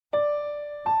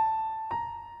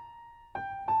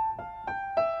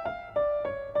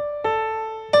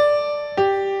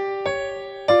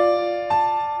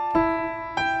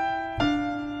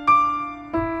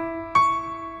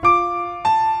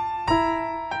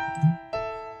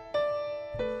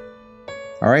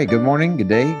All right. Good morning, good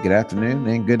day, good afternoon,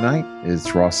 and good night.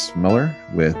 It's Ross Miller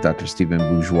with Dr. Stephen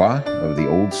Bourgeois of the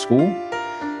Old School,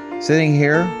 sitting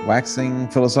here waxing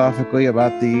philosophically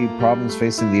about the problems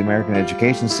facing the American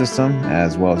education system,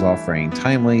 as well as offering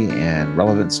timely and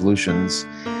relevant solutions,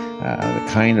 the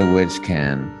kind of which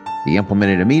can be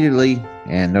implemented immediately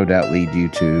and no doubt lead you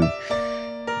to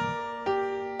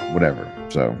whatever.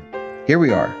 So here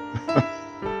we are.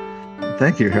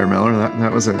 Thank you, Herr Miller.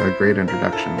 That was a great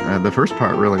introduction. The first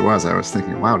part really was. I was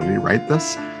thinking, wow, did he write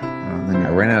this? I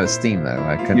ran out of steam, though.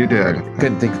 I couldn't. You did.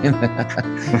 Couldn't think.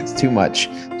 It's too much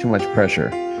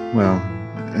pressure. Well,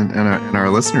 and our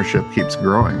listenership keeps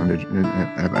growing.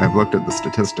 I've looked at the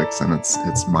statistics, and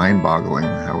it's mind-boggling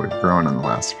how we've grown in the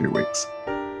last few weeks.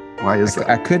 Why is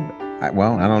that? I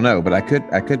don't know, but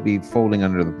I could be folding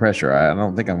under the pressure. I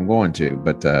don't think I'm going to,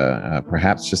 but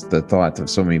perhaps just the thought of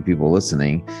so many people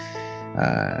listening,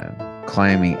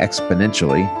 climbing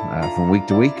exponentially from week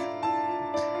to week.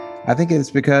 I think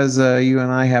it's because you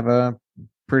and I have a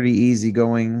pretty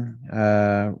easygoing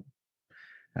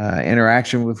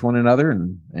interaction with one another,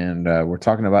 and we're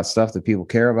talking about stuff that people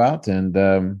care about, and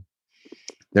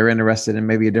they're interested in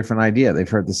maybe a different idea. They've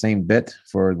heard the same bit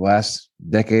for the last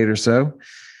decade or so,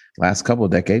 last couple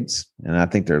of decades, and I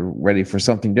think they're ready for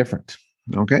something different.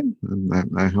 Okay.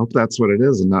 I hope that's what it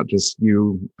is, and not just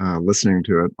you listening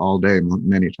to it all day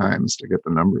many times to get the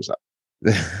numbers up.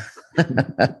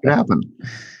 It happened.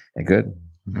 Good.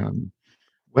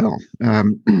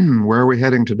 Where are we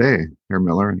heading today, Herr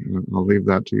Miller? I'll leave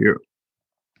that to you.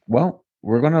 Well,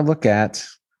 we're going to look at,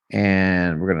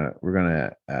 and we're going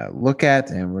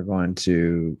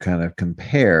to kind of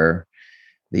compare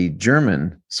the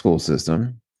German school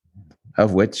system,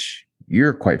 of which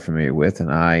you're quite familiar with,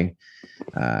 and I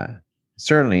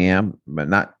certainly am, but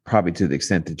not probably to the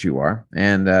extent that you are.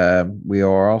 And we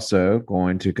are also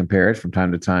going to compare it from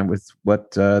time to time with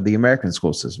what the American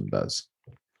school system does.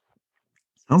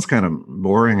 Sounds kind of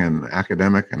boring and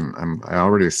academic, and I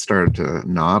already started to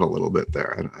nod a little bit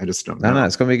there. I just don't know. No,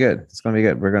 it's going to be good. It's going to be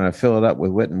good. We're going to fill it up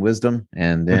with wit and wisdom,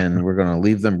 and then we're going to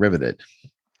leave them riveted.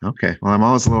 Okay. Well, I'm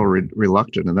always a little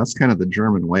reluctant, and that's kind of the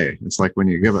German way. It's like when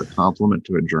you give a compliment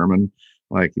to a German,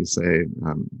 like you say,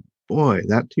 boy,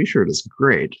 that T-shirt is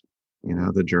great. You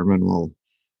know, the German will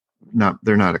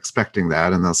they're not expecting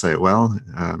that. And they'll say, well,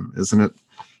 isn't it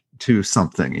too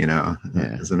something,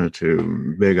 isn't it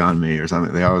too big on me or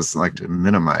something? They always like to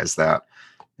minimize that.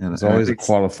 And there's always a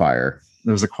qualifier.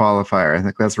 There's a qualifier. I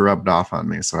think that's rubbed off on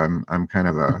me. So I'm kind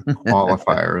of a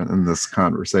qualifier in this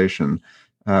conversation.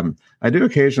 I do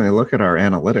occasionally look at our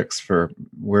analytics for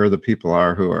where the people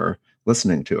are who are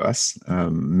listening to us,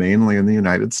 mainly in the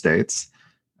United States.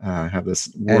 Have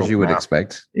this world as you would map.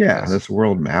 Expect. Yeah, yes. This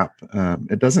world map.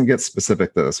 It doesn't get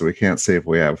specific though, so we can't say if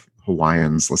we have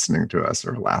Hawaiians listening to us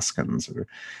or Alaskans. Or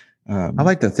I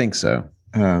like to think so.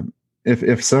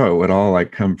 If so, it would all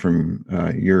like come from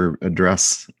your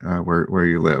address where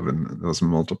you live and those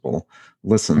multiple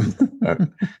listens.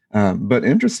 But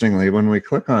interestingly, when we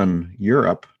click on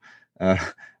Europe,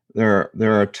 there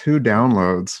are 2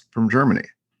 downloads from Germany.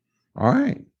 All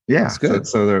right. Yeah, that's good.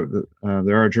 So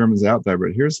there are Germans out there,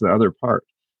 but here's the other part.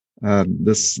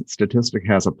 This statistic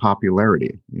has a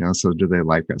popularity, so do they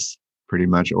like us pretty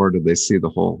much, or do they see the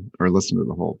whole or listen to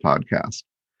the whole podcast?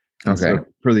 Okay. So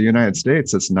for the United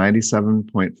States, it's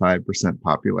 97.5%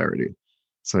 popularity.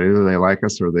 So either they like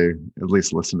us or they at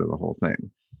least listen to the whole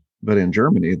thing. But in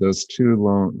Germany, those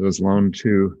lone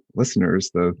 2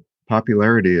 listeners, the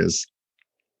popularity is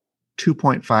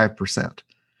 2.5%.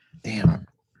 Damn.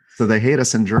 So they hate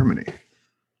us in Germany.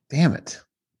 Damn it!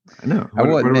 I know. I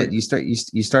will admit, you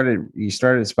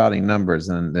started spouting numbers,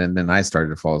 and then I started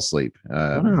to fall asleep. No.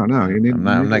 I'm not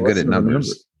good at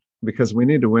numbers because we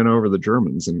need to win over the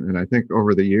Germans, and I think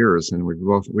over the years, and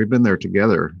we've been there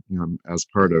together, as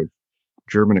part of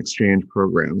German exchange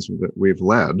programs that we've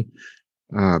led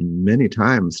many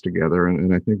times together,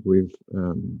 and I think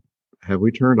have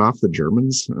we turned off the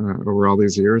Germans over all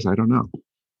these years? I don't know.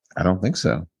 I don't think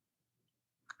so.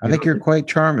 I think you're quite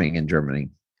charming in Germany.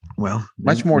 Well,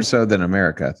 much more so than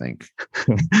America, I think.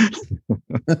 I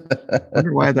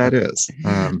wonder why that is.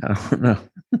 I don't know.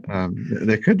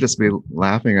 They could just be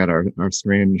laughing at our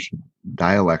strange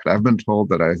dialect. I've been told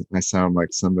that I sound like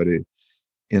somebody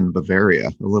in Bavaria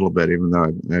a little bit, even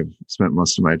though I've spent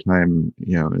most of my time,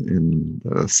 in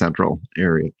the central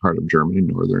area part of Germany,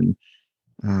 northern.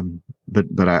 But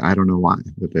I don't know why.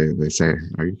 But they say,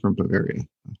 "Are you from Bavaria?"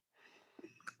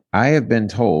 I have been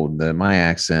told that my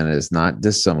accent is not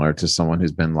dissimilar to someone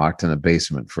who's been locked in a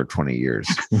basement for 20 years.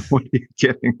 What are you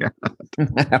getting at?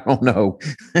 I don't know.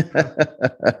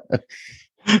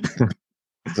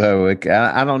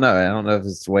 I don't know. I don't know if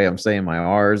it's the way I'm saying my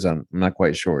R's. I'm not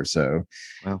quite sure. So,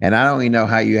 Well, and I don't even know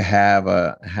how you have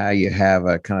a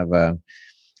kind of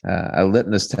a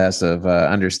litmus test of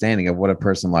understanding of what a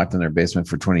person locked in their basement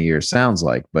for 20 years sounds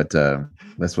like. But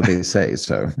that's what they say.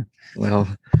 So, well,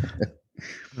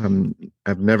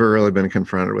 I've never really been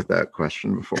confronted with that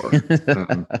question before.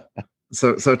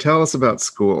 So tell us about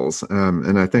schools,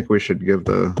 and I think we should give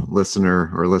the listener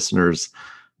or listeners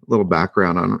a little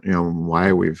background on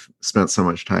why we've spent so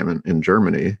much time in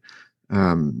Germany.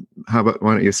 How about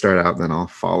why don't you start out, then I'll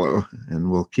follow,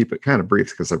 and we'll keep it kind of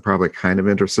brief because they're probably kind of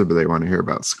interested, but they want to hear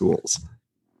about schools.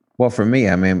 Well, for me,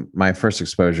 I mean, my first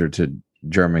exposure to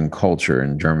German culture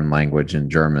and German language and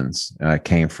Germans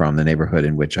came from the neighborhood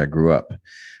in which I grew up.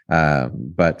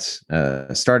 But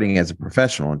starting as a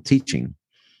professional in teaching,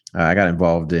 I got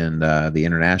involved in the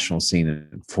international scene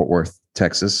in Fort Worth,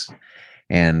 Texas,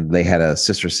 and they had a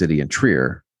sister city in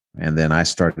Trier. And then I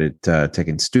started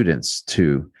taking students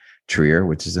to Trier,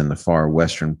 which is in the far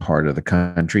western part of the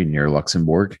country near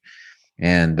Luxembourg,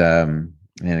 and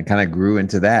it kind of grew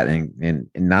into that, and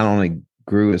not only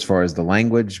grew as far as the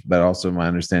language, but also my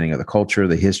understanding of the culture,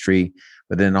 the history,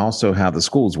 but then also how the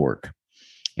schools work.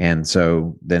 And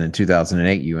so then in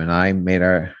 2008, you and I made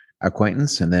our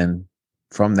acquaintance, and then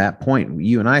from that point,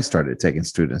 you and I started taking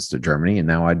students to Germany, and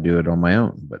now I do it on my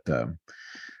own, but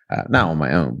not on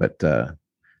my own, but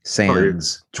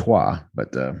sans toi.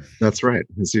 But that's right,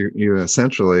 because you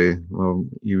essentially, well,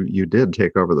 you did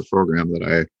take over the program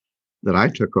that I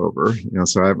took over.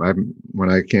 So I when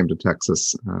I came to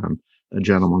Texas, a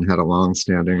gentleman had a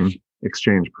long-standing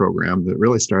exchange program that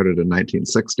really started in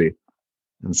 1960,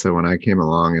 and so when I came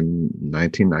along in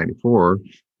 1994.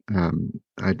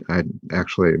 I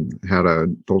actually had a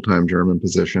full-time German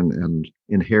position and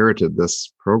inherited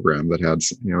this program that had,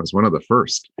 it was one of the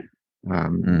first,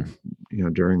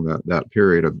 during that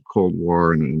period of Cold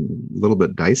War and a little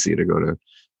bit dicey to go to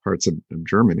parts of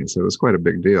Germany. So it was quite a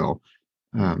big deal.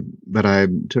 But I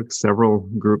took several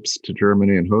groups to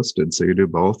Germany and hosted. So you do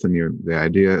both. And the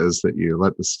idea is that you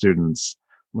let the students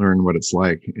learn what it's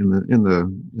like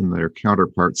in their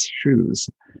counterparts' shoes,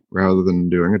 rather than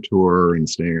doing a tour and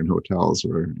staying in hotels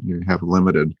where you have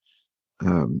limited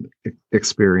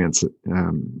experience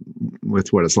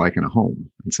with what it's like in a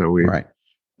home. And so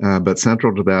but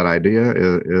central to that idea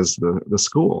is the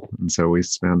school. And so we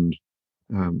spend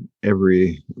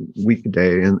every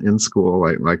weekday in school,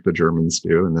 like the Germans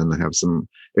do, and then they have some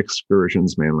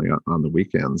excursions mainly on the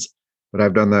weekends. But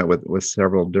I've done that with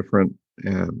several different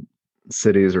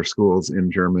cities or schools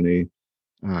in Germany,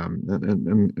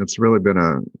 and it's really been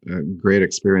a great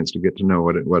experience to get to know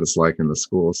what it's like in the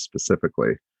schools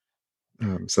specifically.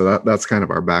 So that's kind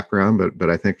of our background. But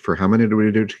I think, for how many do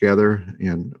we do together?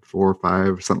 In 4 or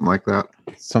 5, something like that.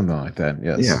 Something like that,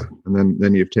 yes. Yeah, and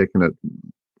then you've taken it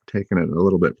a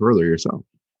little bit further yourself.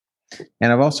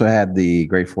 And I've also had the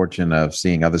great fortune of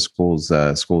seeing other schools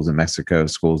in Mexico,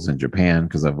 schools in Japan,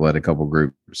 because I've led a couple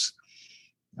groups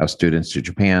of students to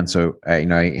Japan. So,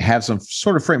 I have some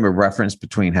sort of frame of reference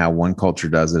between how one culture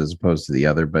does it as opposed to the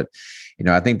other. But,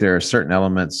 I think there are certain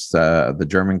elements of the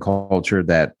German culture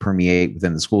that permeate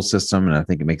within the school system. And I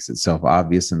think it makes itself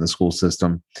obvious in the school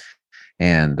system.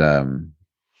 And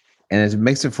it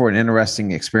makes it for an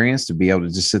interesting experience to be able to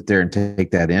just sit there and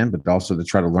take that in, but also to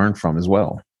try to learn from as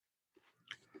well.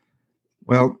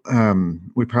 Well,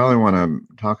 we probably want to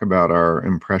talk about our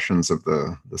impressions of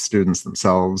the students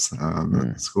themselves.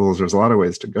 The schools, there's a lot of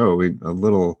ways to go. A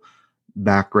little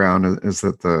background is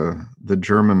that the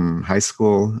German high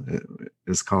school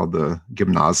is called the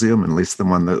Gymnasium, at least the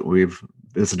one that we've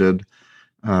visited.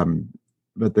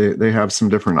 But they have some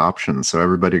different options. So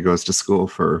everybody goes to school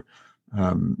for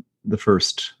the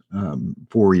first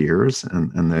 4 years,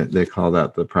 and they call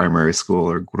that the primary school,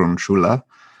 or Grundschule.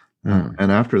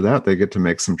 And after that, they get to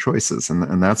make some choices.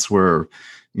 And that's where,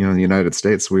 in the United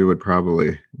States, we would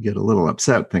probably get a little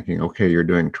upset thinking, okay, you're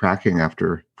doing tracking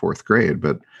after 4th grade,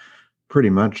 but pretty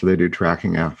much they do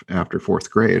tracking after 4th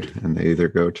grade. And they either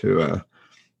go to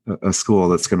a school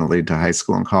that's going to lead to high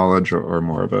school and college, or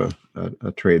more of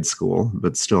a trade school,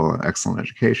 but still an excellent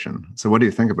education. So what do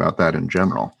you think about that in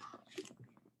general?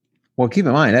 Well, keep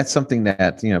in mind, that's something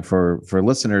that, for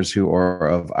listeners who are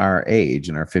of our age,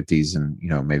 in our 50s and,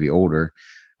 maybe older,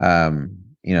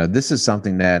 this is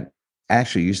something that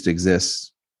actually used to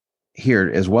exist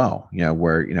here as well,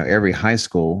 where, every high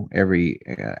school, every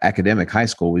academic high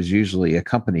school was usually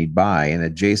accompanied by and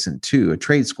adjacent to a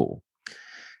trade school.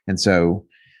 And so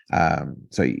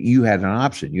So you had an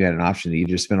option. You had an option to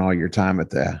either spend all your time at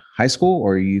the high school,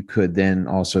 or you could then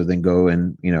also then go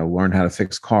and, learn how to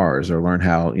fix cars or learn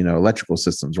how, electrical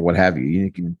systems or what have you.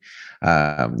 You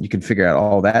can figure out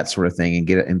all that sort of thing and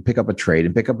get it and pick up a trade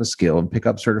and pick up a skill and pick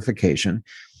up certification.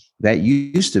 That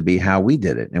used to be how we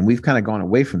did it. And we've kind of gone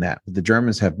away from that, but the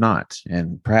Germans have not.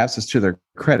 And perhaps it's to their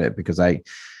credit, because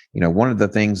one of the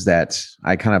things that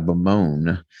I kind of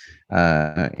bemoan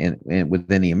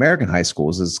within the American high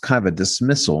schools is kind of a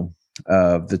dismissal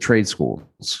of the trade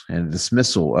schools and a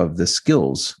dismissal of the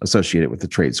skills associated with the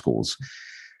trade schools.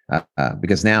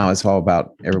 Because now it's all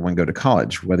about everyone go to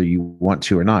college, whether you want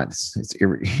to or not. It's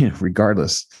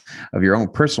regardless of your own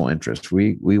personal interest.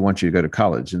 We want you to go to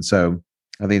college. And so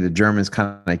I think the Germans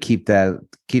kind of keep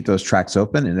those tracks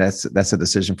open, and that's a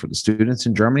decision for the students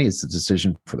in Germany. It's a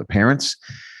decision for the parents,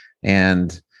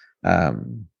 and I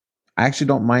actually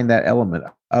don't mind that element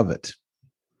of it.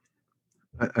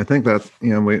 I think that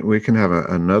we can have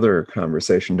another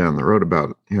conversation down the road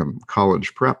about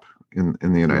college prep in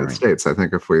the United States. I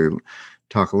think if we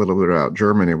talk a little bit about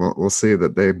Germany, we'll see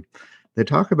that they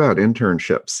talk about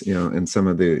internships, in some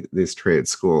of these trade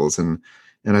schools,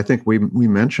 and I think we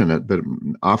mention it, but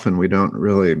often we don't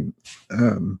really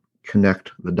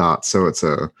connect the dots. So it's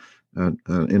an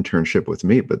internship with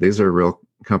meat, but these are real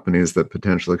companies that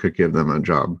potentially could give them a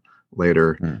job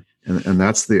later. Mm. And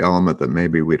that's the element that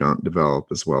maybe we don't develop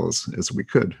as well as we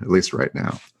could, at least right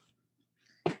now.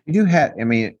 You have,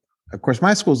 of course,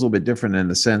 my school is a little bit different in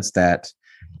the sense that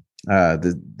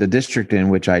the district in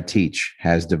which I teach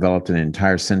has developed an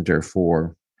entire center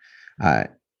for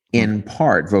in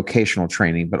part vocational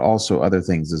training, but also other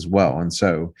things as well. And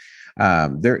so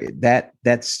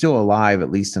that's still alive, at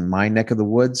least in my neck of the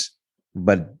woods.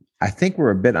 But I think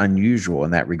we're a bit unusual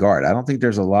in that regard. I don't think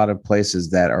there's a lot of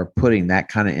places that are putting that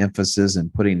kind of emphasis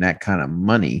and putting that kind of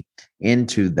money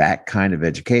into that kind of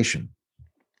education.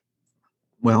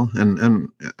 Well, and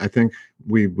I think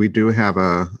we do have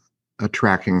a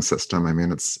tracking system.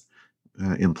 It's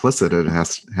implicit.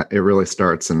 It really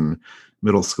starts in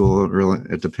middle school.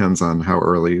 It depends on how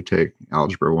early you take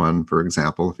Algebra 1, for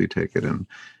example. If you take it in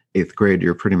 8th grade,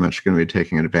 you're pretty much going to be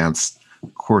taking advanced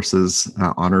courses,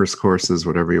 honors courses,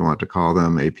 whatever you want to call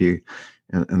them, AP.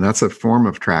 And that's a form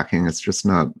of tracking. It's just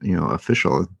not,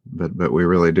 official, but we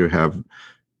really do have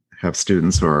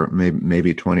students who are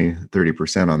maybe 20,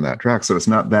 30% on that track. So it's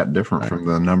not that different from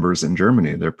the numbers in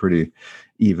Germany. They're pretty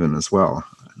even as well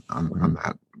on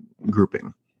that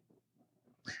grouping.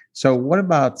 So what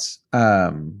about,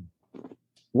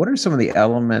 what are some of the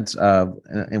elements of,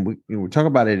 and we talk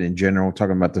about it in general,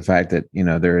 talking about the fact that,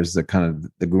 there is the kind of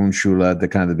the Grundschule, the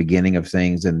kind of the beginning of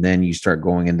things, and then you start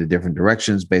going into different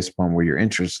directions based upon where your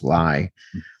interests lie.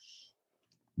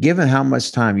 Given how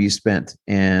much time you spent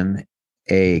in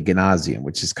a gymnasium,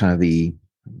 which is kind of the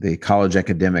college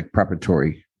academic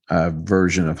preparatory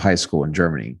version of high school in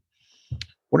Germany,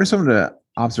 what are some of the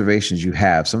observations you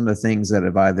have, some of the things that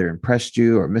have either impressed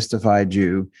you or mystified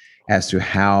you as to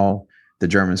how the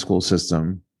German school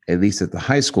system, at least at the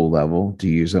high school level, to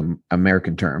use an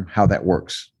American term, how that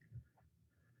works?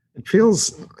 It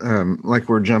feels like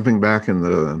we're jumping back in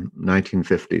the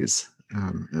 1950s.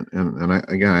 And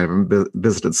I haven't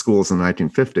visited schools in the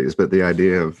 1950s, but the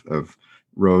idea of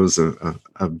rows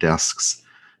of desks,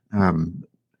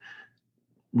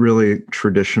 really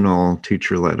traditional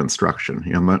teacher-led instruction,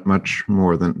 much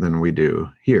more than we do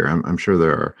here. I'm sure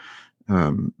there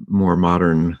are more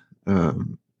modern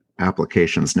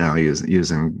applications now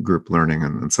using group learning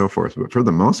and so forth. But for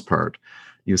the most part,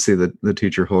 you see the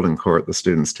teacher holding court, the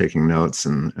students taking notes,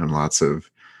 and lots of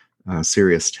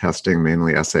serious testing,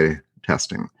 mainly essay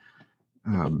testing.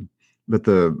 But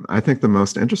I think the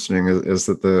most interesting is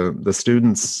that the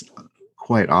students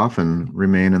quite often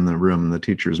remain in the room, and the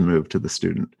teachers move to the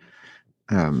student.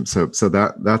 So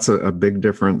that's a big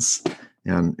difference.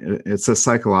 And it's a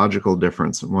psychological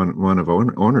difference, one of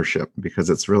ownership, because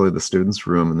it's really the student's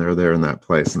room and they're there in that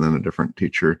place, and then a different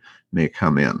teacher may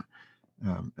come in.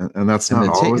 And that's not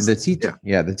always the teacher.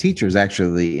 Yeah, the teacher is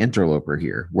actually the interloper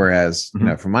here. Whereas,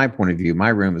 from my point of view, my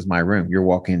room is my room. You're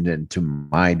walking into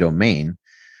my domain.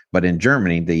 But in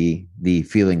Germany, the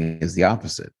feeling is the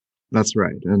opposite. That's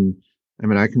right. And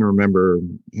I can remember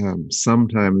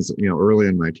sometimes, early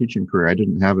in my teaching career, I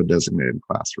didn't have a designated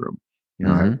classroom.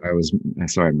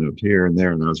 I moved here and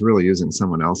there, and I was really using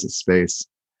someone else's space.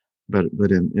 But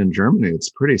in Germany, it's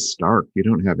pretty stark. You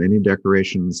don't have any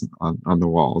decorations on the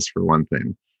walls, for one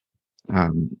thing.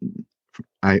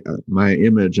 My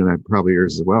image, and probably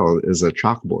yours as well, is a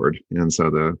chalkboard, and so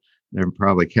they're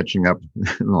probably catching up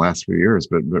in the last few years.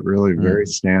 But really very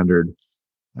standard,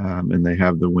 and they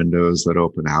have the windows that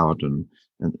open out, and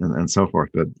and so forth.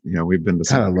 But we've been to God,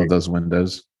 some. I love those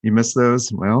windows. You miss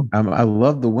those? Well, I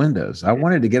love the windows. I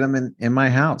wanted to get them in my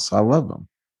house. I love them.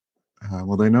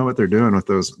 Well, they know what they're doing with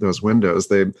those windows.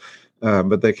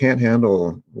 But they can't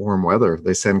handle warm weather.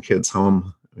 They send kids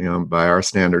home, by our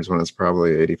standards when it's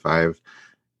probably 85,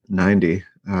 90.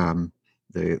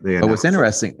 But what's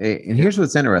interesting, and here's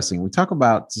what's interesting. We talk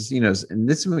about, and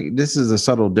this is a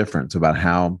subtle difference about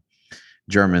how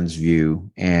Germans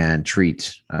view and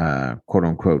treat quote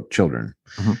unquote children.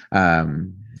 Mm-hmm.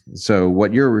 So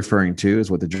what you're referring to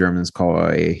is what the Germans call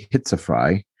a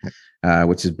Hitzefrei,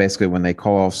 which is basically when they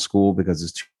call off school because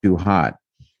it's too hot.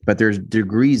 But there's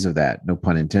degrees of that, no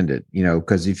pun intended,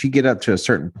 because if you get up to a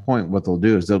certain point, what they'll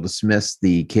do is they'll dismiss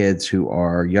the kids who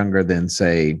are younger than,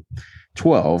 say,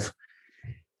 12.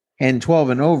 And 12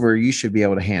 and over, you should be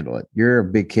able to handle it. You're a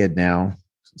big kid now.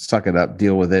 Suck it up,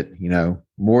 deal with it.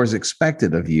 More is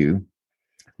expected of you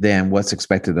than what's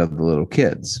expected of the little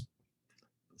kids.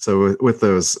 So with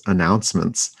those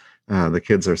announcements, the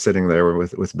kids are sitting there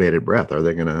with bated breath. Are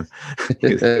they going to,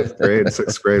 5th grade,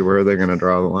 6th grade, where are they going to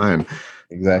draw the line?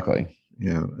 Exactly.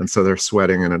 And so they're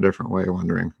sweating in a different way,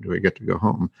 wondering, do we get to go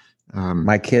home?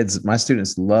 My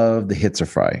students love the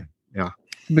Hitzefrei. Yeah.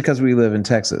 Because we live in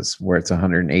Texas where it's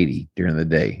 180 during the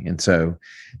day. And so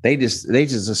they just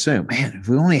assume, man, if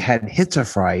we only had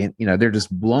Hitzefrei, and they're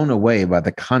just blown away by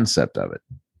the concept of it.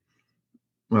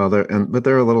 Well, but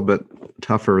they're a little bit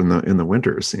tougher in the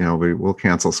winters. We'll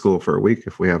cancel school for a week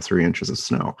if we have 3 inches of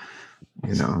snow.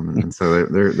 And so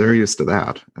they're used to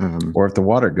that. Or if the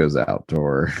water goes out,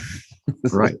 or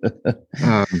right.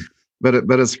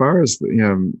 But as far as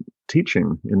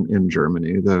teaching in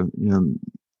Germany,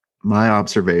 my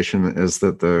observation is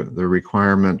that the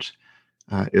requirement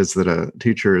is that a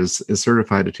teacher is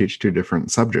certified to teach 2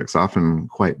 different subjects, often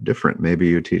quite different. Maybe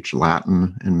you teach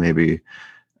Latin and maybe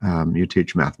you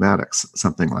teach mathematics,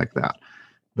 something like that.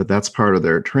 But that's part of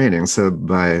their training. So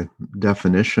by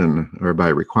definition or by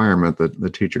requirement, the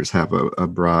teachers have a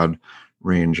broad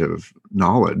range of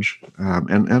knowledge.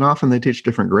 And often they teach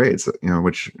different grades,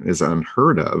 which is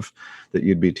unheard of, that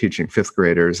you'd be teaching 5th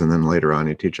graders and then later on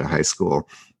you teach a high school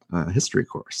history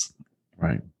course.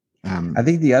 Right. I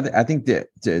think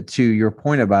that to your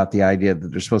point about the idea that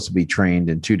they're supposed to be trained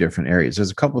in 2 different areas,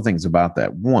 there's a couple of things about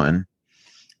that. One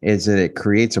is that it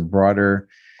creates a broader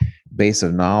base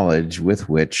of knowledge with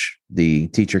which the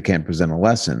teacher can present a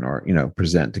lesson, or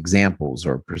present examples,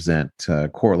 or present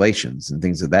correlations and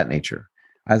things of that nature.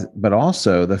 But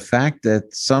also the fact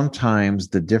that sometimes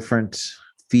the different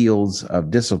fields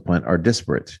of discipline are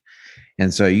disparate,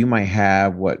 and so you might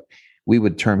have what we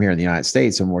would term here in the United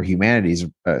States a more humanities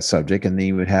subject, and then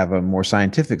you would have a more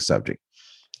scientific subject.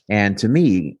 And to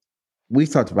me,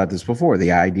 we've talked about this before,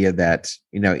 the idea that,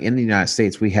 in the United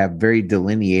States, we have very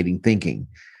delineating thinking.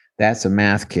 That's a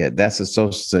math kid. That's a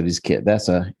social studies kid. That's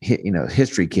a,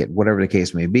 history kid, whatever the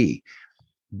case may be.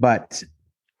 But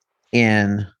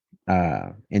in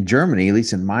Germany, at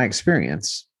least in my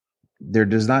experience, there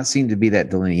does not seem to be that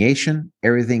delineation.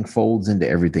 Everything folds into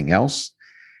everything else.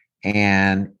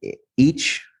 And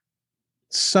each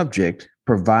subject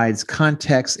provides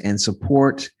context and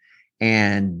support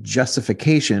and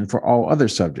justification for all other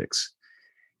subjects.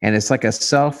 And it's like a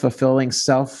self-fulfilling,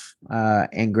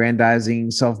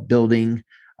 self-aggrandizing, self-building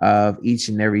of each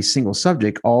and every single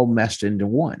subject all meshed into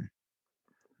one.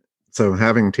 So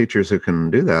having teachers who can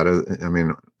do that,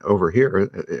 over here,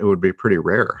 it would be pretty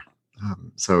rare.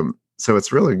 So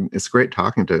it's great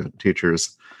talking to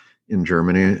teachers in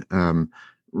Germany.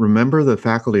 Remember the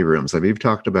faculty rooms. You've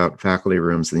talked about faculty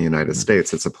rooms in the United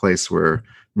States. It's a place where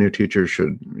new teachers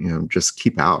should, just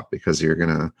keep out, because you're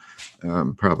going to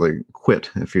probably quit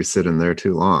if you sit in there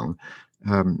too long.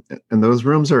 And those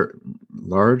rooms are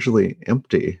largely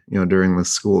empty, during the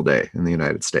school day in the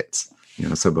United States.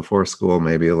 So before school,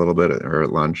 maybe a little bit, or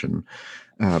at lunch.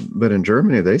 But in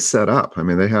Germany, they set up.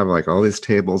 They have like all these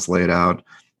tables laid out,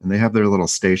 and they have their little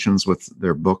stations with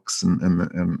their books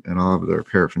and all of their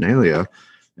paraphernalia.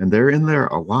 And they're in there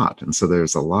a lot. And so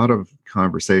there's a lot of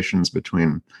conversations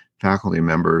between faculty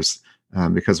members,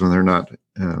 because when they're not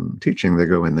teaching, they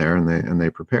go in there and they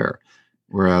prepare.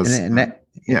 Whereas,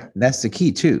 that's the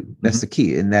key too. That's the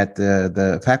key, in that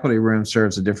the faculty room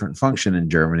serves a different function in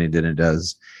Germany than it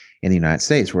does in the United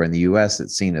States, where in the US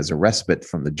it's seen as a respite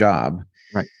from the job.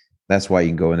 Right. That's why you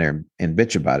can go in there and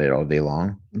bitch about it all day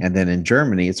long. And then in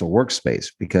Germany, it's a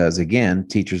workspace, because again,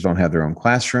 teachers don't have their own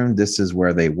classroom. This is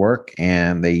where they work,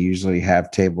 and they usually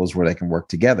have tables where they can work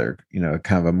together,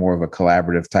 kind of a more of a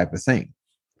collaborative type of thing.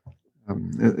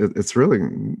 It's really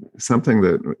something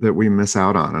that we miss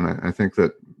out on. And I think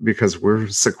that because we're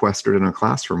sequestered in a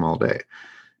classroom all day,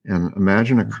 And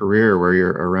imagine a career where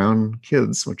you're around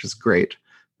kids, which is great.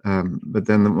 But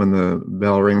then when the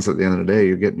bell rings at the end of the day,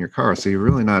 you get in your car. So you're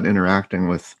really not interacting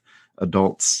with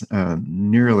adults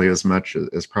nearly as much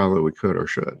as probably we could or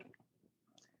should.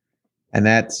 And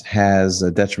that has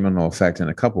a detrimental effect in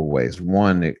a couple of ways.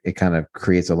 One, it kind of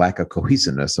creates a lack of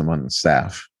cohesiveness among the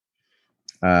staff.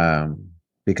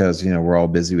 Because, we're all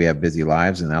busy, we have busy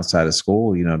lives, and outside of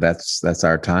school, that's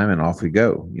our time, and off we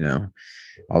go.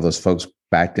 All those folks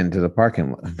backed into the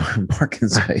parking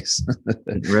space,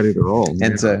 ready to roll.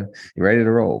 And so you're ready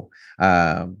to roll.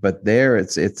 But there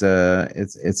it's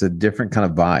a different kind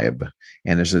of vibe,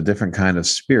 and there's a different kind of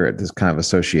spirit that's kind of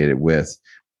associated with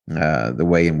the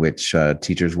way in which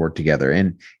teachers work together.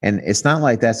 And it's not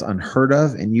like that's unheard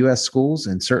of in U.S. schools.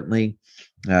 And certainly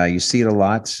you see it a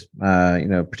lot,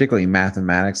 particularly in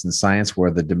mathematics and science,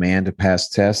 where the demand to pass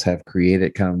tests have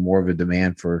created kind of more of a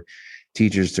demand for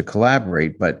teachers to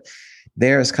collaborate. But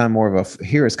here is kind of more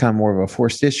of a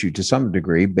forced issue to some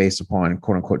degree based upon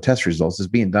quote unquote test results. Is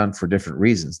being done for different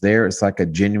reasons. There it's like a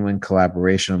genuine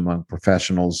collaboration among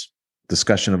professionals,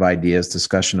 discussion of ideas,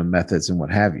 discussion of methods, and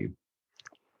what have you.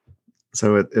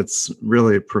 So it's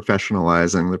really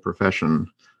professionalizing the profession,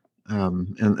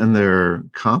 and they're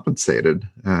compensated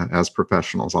as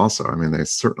professionals also. I mean, they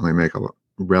certainly make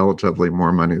relatively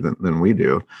more money than we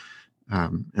do.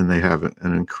 And they have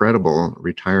an incredible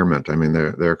retirement. I mean,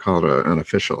 they're called an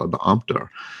official, an Beamter,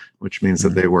 which means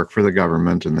that they work for the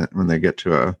government, and that when they get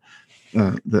to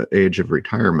the age of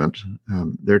retirement,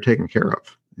 they're taken care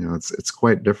of. It's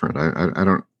quite different. I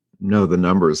don't know the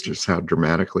numbers, just how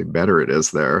dramatically better it is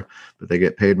there, but they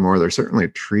get paid more. They're certainly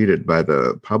treated by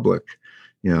the public,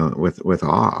 with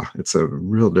awe. It's a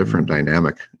real different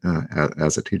dynamic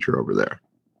as a teacher over there.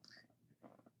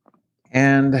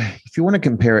 And if you want to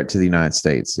compare it to the United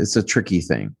States, it's a tricky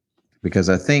thing, because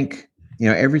I think,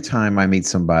 every time I meet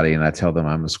somebody and I tell them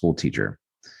I'm a school teacher,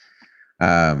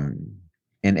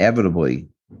 inevitably,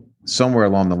 somewhere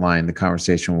along the line, the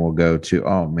conversation will go to,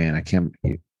 oh man, I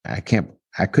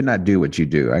could not do what you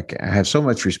do. I have so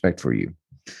much respect for you.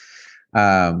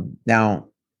 Now,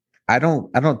 I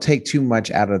don't take too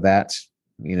much out of that.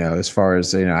 As far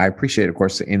as, I appreciate, of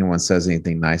course, that anyone says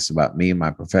anything nice about me,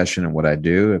 my profession, and what I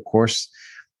do. Of course,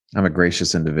 I'm a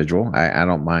gracious individual. I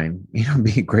don't mind,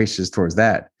 being gracious towards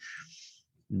that.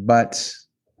 But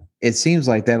it seems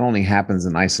like that only happens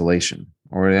in isolation,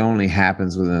 or it only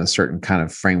happens within a certain kind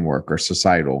of framework or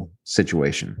societal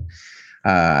situation.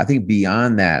 I think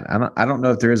beyond that, I don't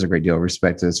know if there is a great deal of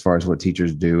respect as far as what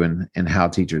teachers do and how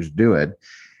teachers do it.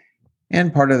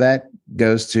 And part of that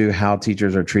goes to how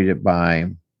teachers are treated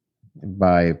by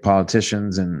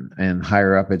politicians and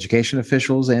higher up education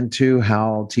officials, and to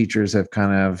how teachers have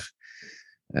kind of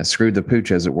screwed the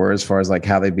pooch, as it were, as far as like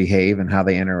how they behave and how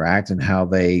they interact and how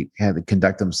they have to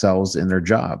conduct themselves in their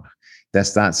job.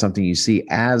 That's not something you see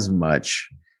as much.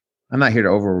 I'm not here to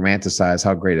over romanticize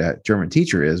how great a German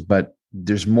teacher is, but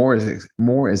there's more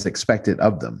is expected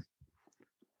of them.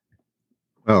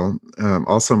 Well,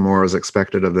 also more is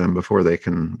expected of them before they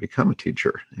can become a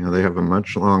teacher. They have a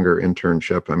much longer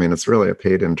internship. I mean, it's really a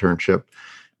paid internship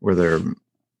where they're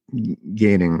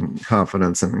gaining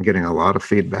confidence and getting a lot of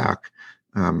feedback.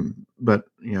 But,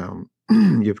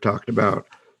 you've talked about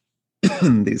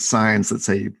these signs that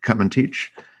say you come and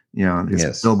teach, these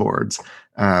Yes. billboards.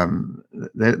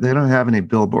 They don't have any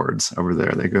billboards over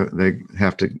there. They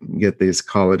have to get these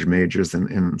college majors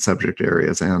in subject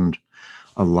areas and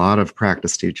a lot of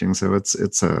practice teaching. So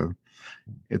it's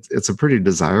a pretty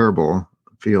desirable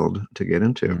field to get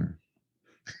into.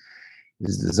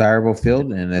 It's a desirable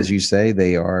field, and as you say,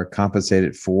 they are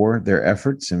compensated for their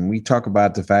efforts. And we talk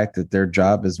about the fact that their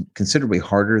job is considerably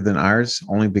harder than ours,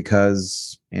 only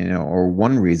because, or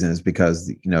one reason is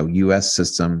because, U.S.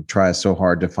 system tries so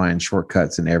hard to find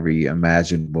shortcuts in every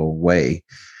imaginable way,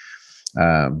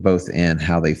 both in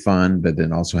how they fund, but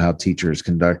then also how teachers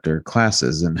conduct their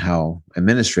classes and how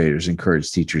administrators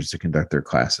encourage teachers to conduct their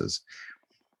classes.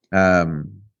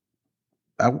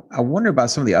 I wonder about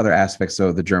some of the other aspects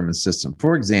of the German system.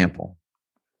 For example,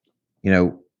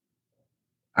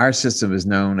 our system is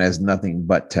known as nothing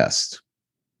but test.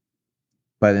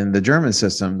 But in the German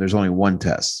system, there's only one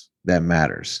test that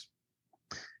matters.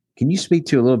 Can you speak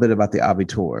to a little bit about the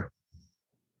Abitur?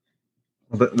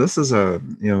 This is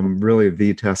really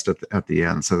the test at the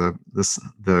end. So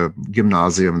the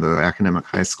gymnasium, the academic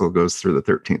high school, goes through the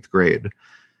 13th grade.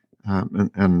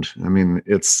 And I mean,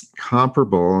 it's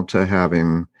comparable to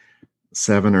having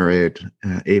 7 or 8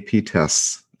 AP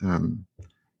tests in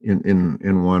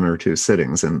 1 or 2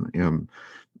 sittings. And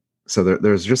so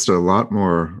there's just a lot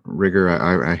more rigor.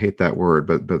 I hate that word,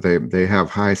 but they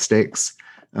have high stakes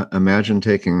imagine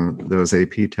taking those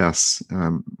AP tests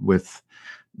with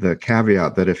the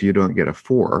caveat that if you don't get a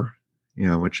 4,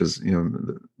 which is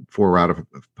 4 out of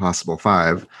possible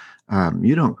 5,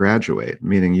 you don't graduate.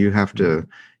 Meaning you have to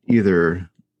either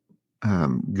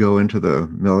go into the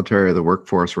military or the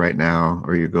workforce right now,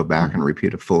 or you go back and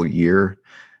repeat a full year.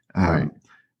 Right.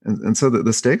 And so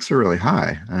the stakes are really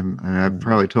high. I've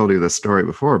probably told you this story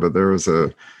before, but there was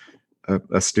a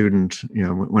student,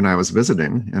 when I was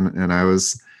visiting, and I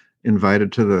was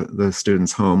invited to the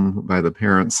student's home by the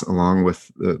parents, along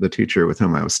with the teacher with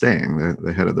whom I was staying,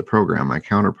 the head of the program, my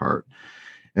counterpart.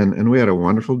 And we had a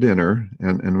wonderful dinner,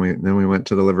 and then we went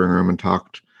to the living room and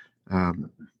talked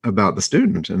about the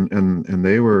student, and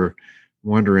they were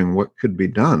wondering what could be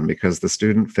done because the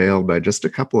student failed by just a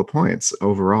couple of points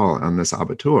overall on this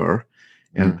abitur.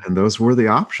 And those were the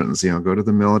options, go to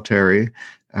the military,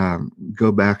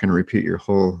 go back and repeat your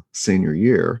whole senior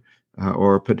year,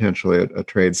 or potentially a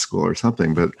trade school or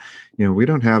something. But, we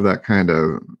don't have that kind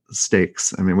of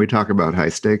stakes. I mean, we talk about high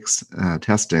stakes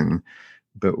testing,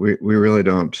 but we really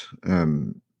don't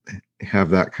have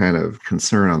that kind of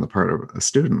concern on the part of a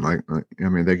student.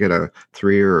 They get a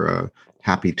 3 or a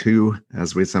happy 2,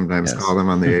 as we sometimes call them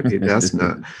on the AP test.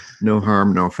 No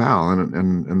harm, no foul.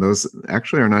 And those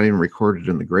actually are not even recorded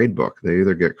in the grade book. They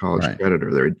either get college credit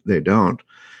or they don't.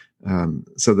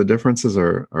 So the differences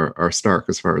are stark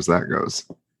as far as that goes.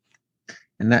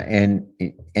 And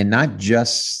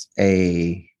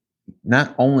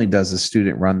not only does a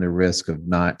student run the risk of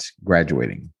not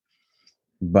graduating,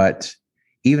 but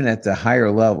even at the higher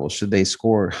level, should they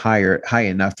score high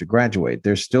enough to graduate,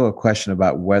 there's still a question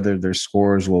about whether their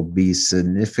scores will be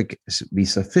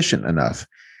sufficient enough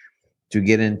to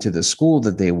get into the school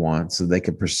that they want so they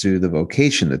can pursue the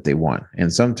vocation that they want.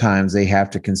 And sometimes they have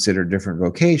to consider different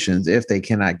vocations if they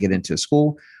cannot get into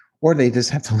school, or they just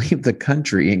have to leave the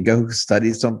country and go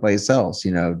study someplace else,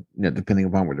 depending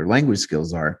upon what their language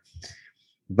skills are.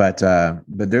 But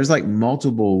there's like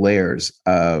multiple layers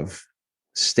of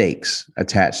stakes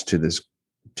attached to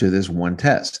this one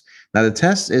test. Now, the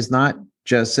test is not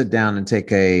just sit down and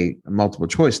take a multiple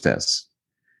choice test.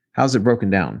 How's it broken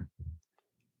down?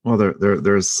 Well,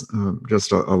 there's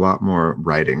just a lot more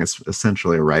writing. It's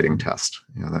essentially a writing test.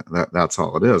 That's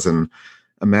all it is. And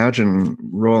imagine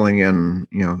rolling in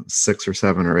 6 or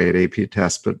 7 or 8 AP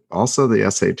tests, but also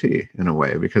the SAT in a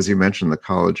way, because you mentioned the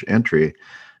college entry.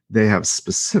 They have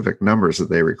specific numbers that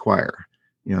they require.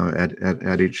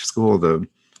 At each school,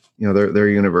 their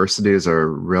universities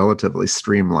are relatively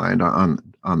streamlined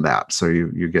on that. So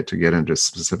you get into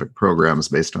specific programs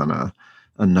based on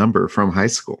a number from high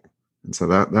school. And so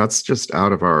that's just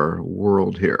out of our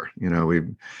world here.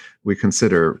 We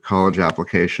consider college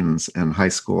applications and high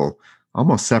school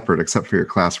almost separate, except for your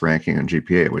class ranking and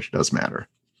GPA, which does matter.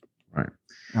 Right.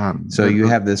 So you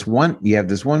have this one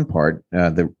part,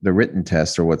 the written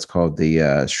test, or what's called the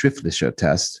schriftliche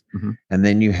test, and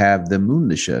then you have the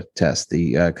mündliche test,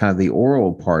 the kind of the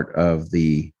oral part of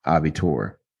the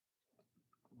Abitur.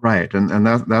 Right, and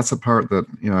that's a part that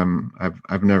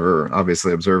I've never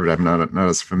obviously observed. I'm not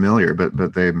as familiar, but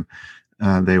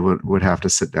they would have to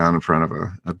sit down in front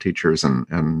of teachers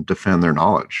and defend their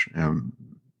knowledge.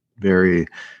 Very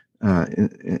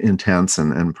intense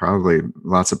and probably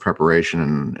lots of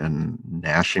preparation and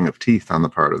gnashing of teeth on the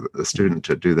part of the student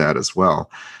to do that as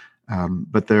well.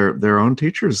 But their own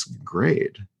teachers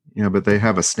grade, but they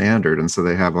have a standard, and so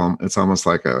they have it's almost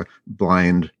like a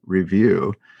blind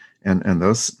review, and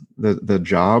those the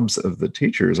jobs of the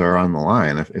teachers are on the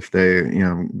line if they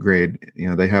grade.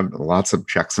 They have lots of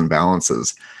checks and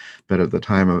balances, but at the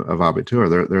time of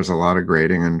Abitur, there's a lot of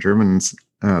grading, and Germans.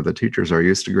 The teachers are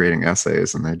used to grading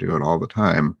essays, and they do it all the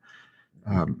time.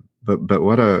 But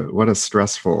what a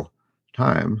stressful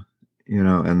time,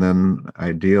 And then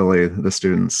ideally, the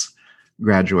students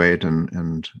graduate,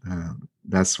 and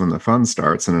that's when the fun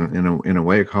starts. And in a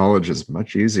way, college is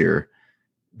much easier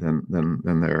than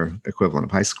their equivalent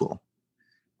of high school.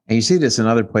 And you see this in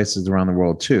other places around the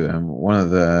world too. And one of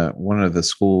the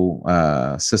school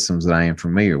systems that I am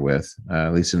familiar with,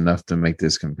 at least enough to make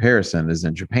this comparison, is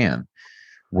in Japan,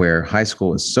 where high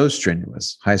school is so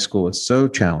strenuous, high school is so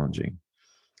challenging,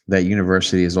 that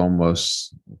university is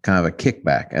almost kind of a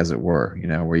kickback, as it were,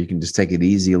 where you can just take it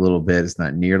easy a little bit. It's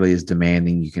not nearly as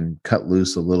demanding. You can cut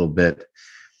loose a little bit.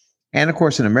 And of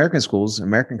course, in American schools,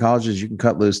 American colleges, you can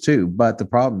cut loose too. But the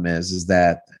problem is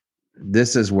that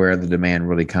this is where the demand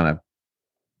really kind of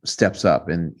steps up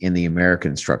in the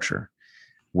American structure,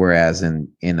 whereas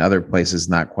in other places,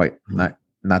 not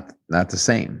the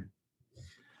same.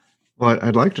 Well,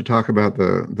 I'd like to talk about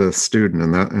the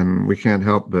student and we can't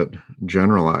help but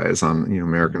generalize on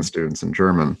American students and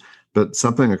German. But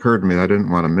something occurred to me I didn't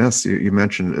want to miss. You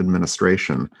mentioned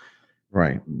administration.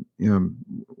 Right. You know,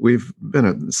 we've been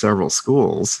at several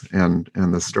schools, and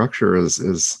the structure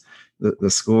is the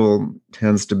school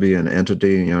tends to be an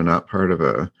entity, not part of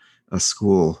a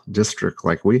school district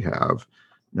like we have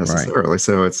Right. necessarily.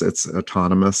 So it's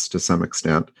autonomous to some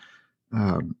extent.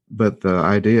 But the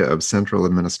idea of central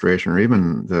administration, or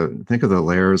even think of the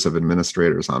layers of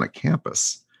administrators on a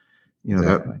campus,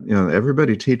 that Exactly.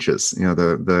 everybody teaches.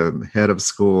 The head of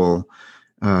school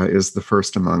is the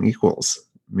first among equals,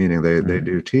 meaning they Mhm.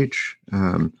 do teach,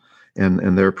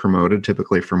 and they're promoted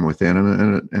typically from within,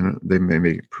 and they may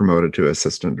be promoted to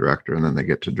assistant director, and then they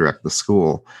get to direct the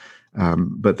school.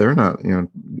 But they're not,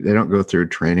 they don't go through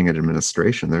training and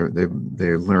administration.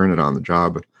 They learn it on the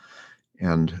job,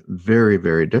 and very,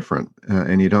 very different.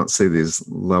 And you don't see these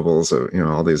levels of,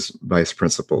 all these vice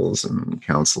principals and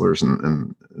counselors,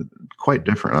 and quite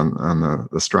different on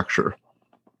the structure.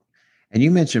 And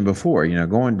you mentioned before,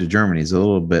 going to Germany is a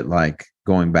little bit like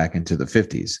going back into the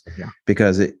 50s, Yeah.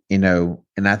 because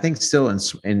and I think still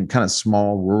in kind of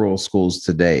small rural schools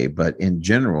today, but in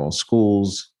general,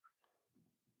 schools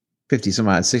 50 some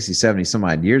odd, 60, 70 some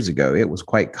odd years ago, it was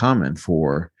quite common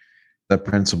for the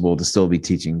principal to still be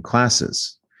teaching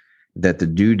classes, that the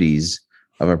duties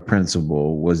of a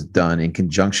principal was done in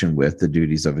conjunction with the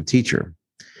duties of a teacher.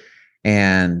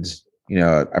 And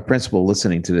a principal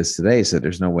listening to this today said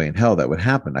there's no way in hell that would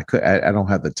happen. I don't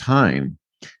have the time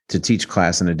to teach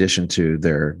class in addition to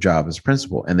their job as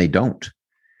principal, and they don't.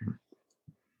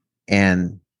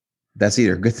 And that's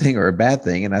either a good thing or a bad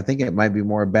thing. And I think it might be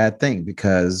more a bad thing,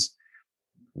 because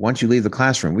once you leave the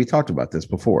classroom, we talked about this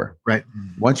before. Right.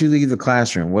 Once you leave the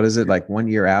classroom, what is it like? 1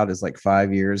 year out is like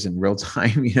 5 years in real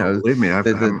time. Believe me,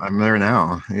 I'm there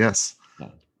now. Yes.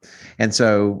 And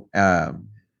so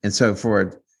for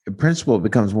a principal, it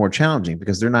becomes more challenging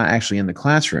because they're not actually in the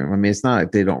classroom. I mean, it's not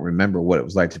like they don't remember what it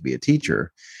was like to be a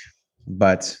teacher,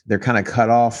 but they're kind of cut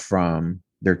off from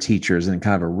their teachers in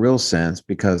kind of a real sense,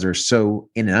 because they're so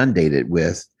inundated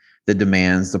with the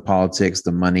demands, the politics,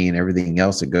 the money, and everything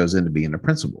else that goes into being a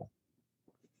principal.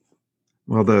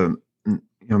 Well,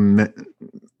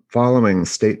 following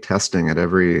state testing at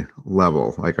every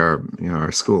level, like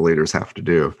our school leaders have to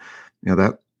do,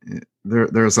 that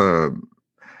there's a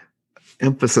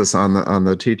emphasis on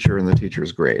the teacher and the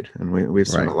teacher's grade, and we've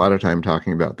spent a lot of time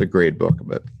talking about the grade book,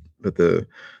 but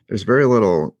there's very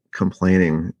little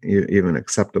complaining, even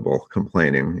acceptable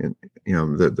complaining.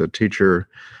 The teacher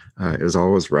is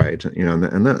always right,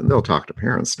 and they'll talk to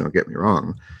parents, don't get me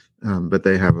wrong, but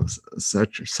they have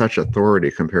such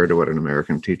authority compared to what an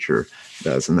American teacher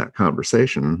does in that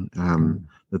conversation,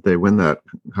 that they win that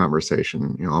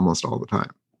conversation, almost all the time.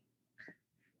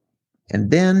 And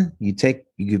then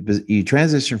you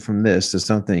transition from this to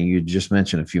something you just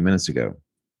mentioned a few minutes ago.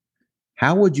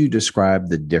 How would you describe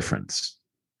the difference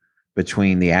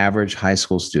between the average high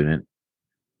school student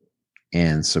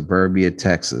in suburbia,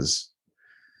 Texas,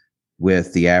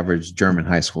 with the average German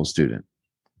high school student?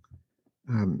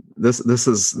 This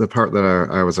is the part that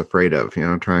I was afraid of,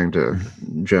 trying to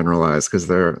generalize, because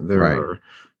there are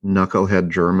knucklehead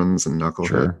Germans and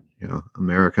knucklehead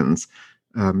Americans.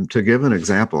 To give an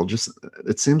example,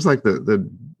 it seems like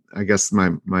I guess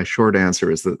my short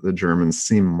answer is that the Germans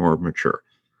seem more mature.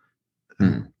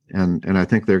 And I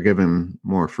think they're given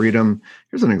more freedom.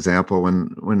 Here's an example: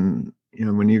 when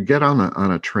you get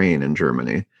on a train in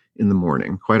Germany in the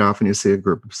morning, quite often you see a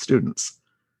group of students.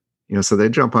 So they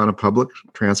jump on a public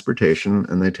transportation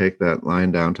and they take that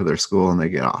line down to their school and they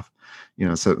get off.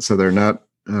 So they're not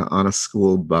on a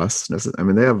school bus. I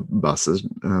mean, they have buses,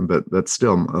 but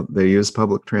still they use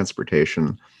public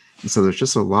transportation. So there's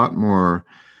just a lot more.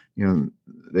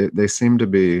 They seem to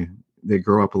be, they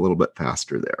grow up a little bit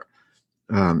faster there.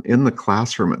 In the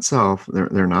classroom itself,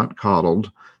 they're not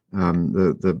coddled.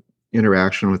 The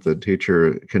interaction with the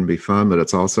teacher can be fun, but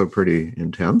it's also pretty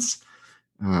intense.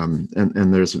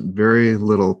 And there's very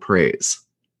little praise.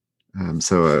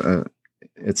 So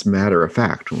it's matter of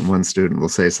fact. When one student will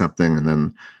say something and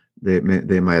then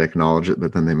they might acknowledge it,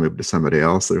 but then they move to somebody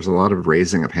else. There's a lot of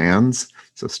raising of hands.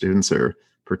 So students are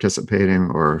participating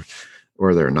or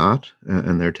they're not,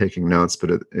 and they're taking notes, but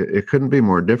it couldn't be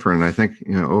more different. I think,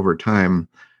 over time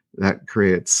that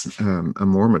creates a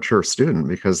more mature student,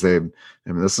 because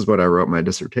this is what I wrote my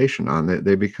dissertation on.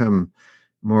 They become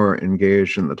more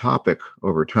engaged in the topic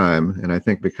over time. And I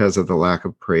think because of the lack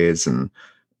of praise and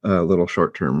little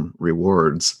short-term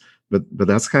rewards, but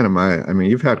that's kind of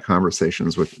you've had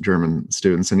conversations with German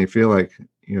students and you feel like,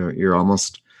 you're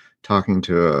almost talking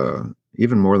to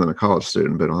even more than a college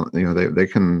student, but they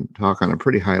can talk on a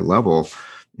pretty high level,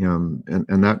 and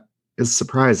that is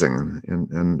surprising.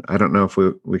 And I don't know if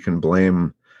we can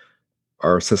blame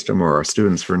our system or our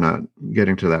students for not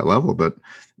getting to that level, but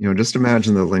just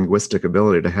imagine the linguistic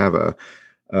ability to have a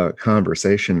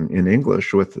conversation in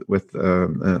English with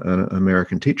an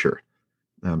American teacher.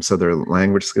 So their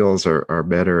language skills are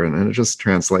better, and it just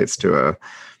translates to a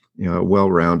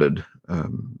well-rounded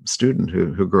student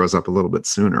who grows up a little bit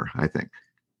sooner, I think.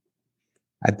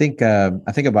 I think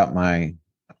about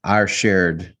our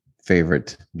shared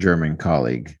favorite German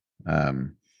colleague,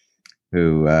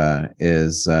 who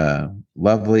is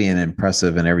lovely and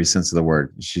impressive in every sense of the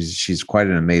word. She's quite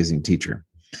an amazing teacher.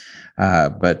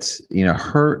 But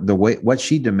what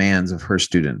she demands of her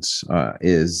students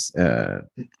is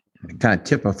kind of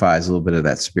typifies a little bit of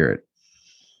that spirit.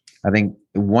 I think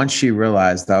once she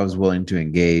realized I was willing to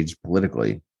engage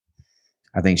politically,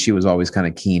 I think she was always kind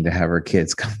of keen to have her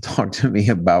kids come talk to me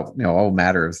about all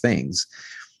matter of things.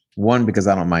 One, because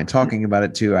I don't mind talking about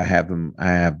it. Two, I have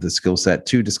the skill set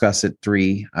to discuss it.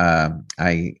 Three,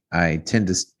 I tend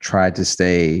to try to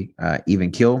stay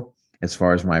even keel as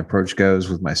far as my approach goes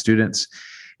with my students,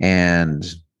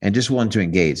 and just willing to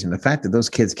engage. And the fact that those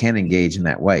kids can engage in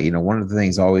that way, one of the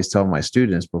things I always tell my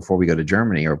students before we go to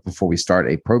Germany or before we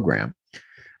start a program,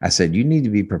 I said, you need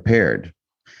to be prepared.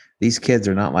 These kids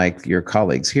are not like your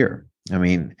colleagues here. I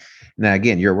mean, now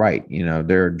again, you're right.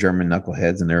 They're German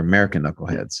knuckleheads and they're American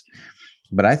knuckleheads.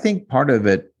 But I think part of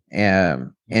it,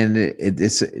 and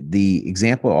it's the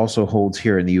example also holds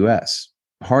here in the U.S.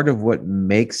 Part of what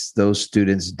makes those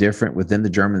students different within the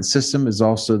German system is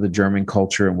also the German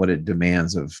culture and what it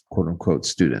demands of quote unquote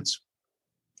students.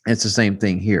 It's the same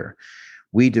thing here.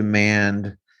 We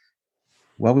don't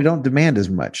demand as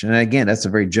much. And again, that's a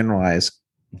very generalized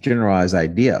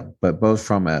idea, but both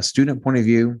from a student point of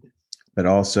view, but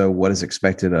also what is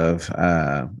expected of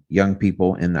young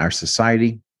people in our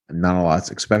society. Not a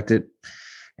lot's expected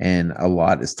and a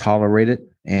lot is tolerated.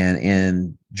 And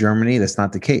in Germany, that's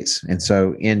not the case. And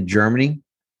so in Germany,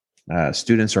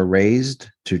 students are raised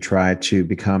to try to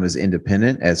become as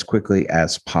independent as quickly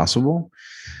as possible.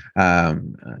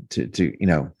 This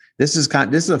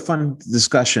is a fun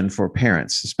discussion for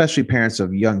parents, especially parents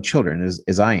of young children,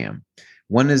 as I am.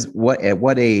 At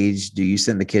what age do you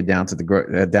send the kid down to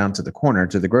the corner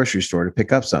to the grocery store to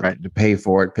pick up something, right, to pay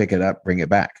for it, pick it up, bring it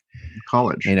back?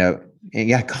 College.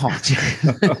 College.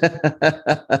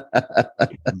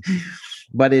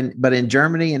 But in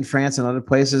Germany and France and other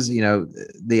places,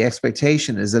 the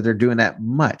expectation is that they're doing that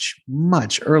much,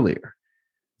 much earlier,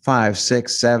 5,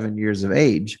 6, 7 years of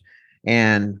age.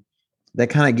 And that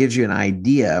kind of gives you an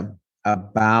idea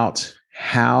about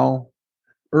how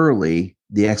early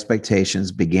the expectations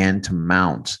began to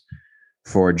mount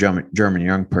for a German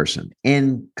young person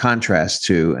in contrast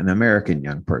to an American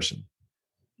young person.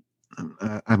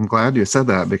 I'm glad you said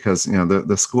that because,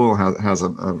 the school has a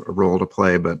role to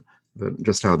play, but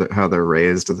just how they're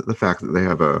raised, the fact that they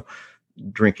have a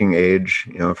drinking age,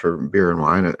 for beer and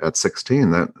wine at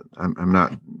 16, that I'm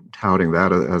not touting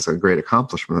that as a great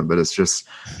accomplishment, but it just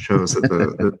shows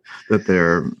that that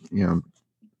they're,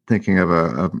 thinking of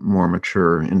a more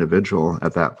mature individual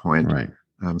at that point. Right.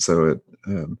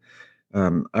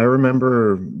 I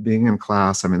remember being in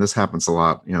class. I mean, this happens a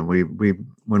lot.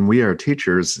 When we are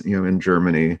teachers, in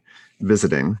Germany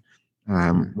visiting,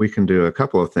 we can do a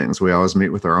couple of things. We always meet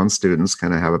with our own students,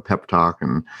 kind of have a pep talk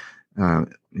and,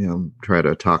 try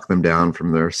to talk them down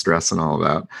from their stress and all of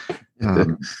that.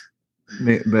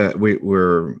 But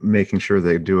we're making sure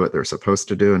they do what they're supposed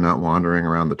to do and not wandering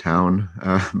around the town,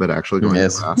 but actually going to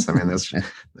class. I mean, that's,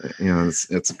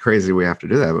 it's crazy we have to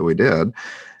do that, but we did.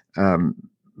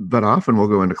 But often we'll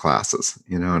go into classes,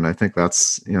 and I think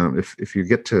that's, if you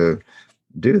get to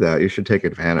do that, you should take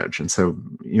advantage. And so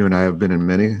you and I have been in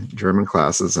many German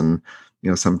classes, and,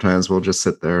 sometimes we'll just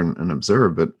sit there and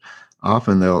observe, but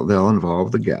often they'll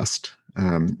involve the guest.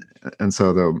 And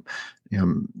so they'll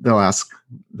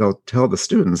tell the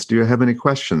students, do you have any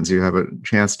questions? Do you have a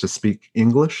chance to speak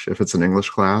English if it's an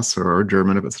English class, or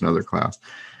German if it's another class?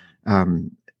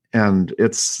 And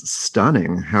it's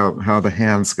stunning how the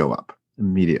hands go up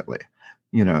immediately,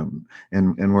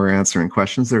 and we're answering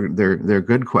questions. They're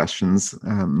good questions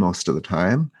most of the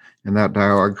time. And that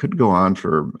dialogue could go on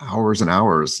for hours and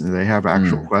hours. They have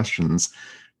actual questions.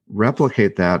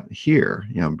 Replicate that here,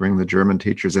 bring the German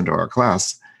teachers into our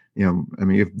class.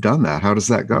 You've done that. How does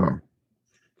that go?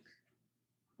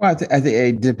 Well, I think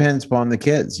it depends upon the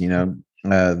kids. The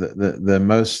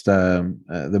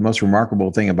most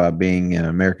remarkable thing about being an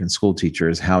American school teacher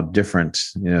is how different,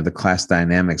 the class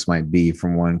dynamics might be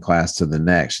from one class to the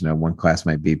next. One class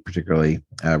might be particularly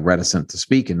reticent to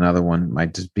speak, and another one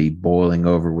might just be boiling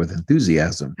over with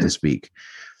enthusiasm to speak.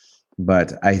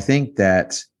 But I think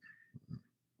that,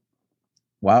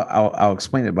 well, I'll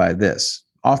explain it by this.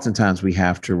 Oftentimes we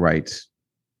have to write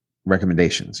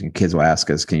recommendations, and kids will ask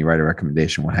us, can you write a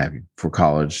recommendation, what have you, for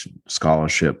college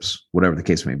scholarships, whatever the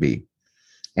case may be.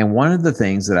 And one of the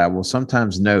things that I will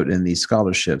sometimes note in these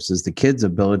scholarships is the kids'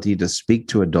 ability to speak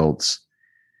to adults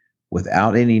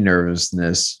without any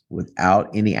nervousness, without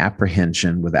any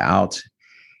apprehension, without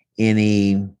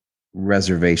any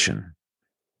reservation.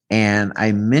 And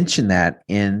I mention that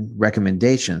in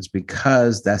recommendations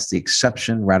because that's the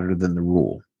exception rather than the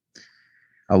rule.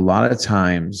 A lot of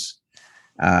times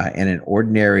in an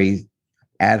ordinary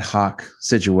ad hoc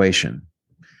situation,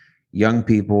 some young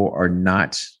people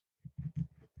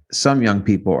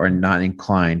are not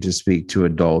inclined to speak to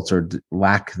adults or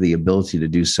lack the ability to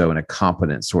do so in a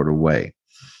competent sort of way.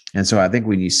 And so I think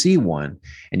when you see one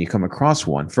and you come across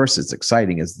one, first, it's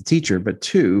exciting as the teacher, but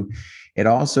two, it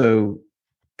also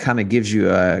kind of gives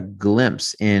you a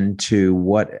glimpse into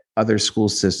what other school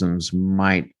systems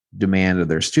might demand of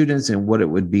their students and what it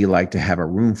would be like to have a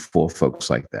room full of folks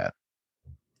like that.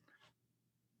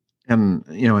 And,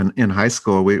 in high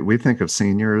school, we think of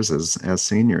seniors as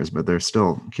seniors, but they're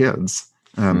still kids.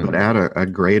 But add a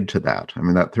grade to that. I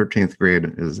mean, that 13th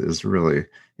grade is really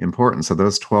important. So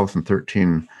those 12th and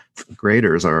 13th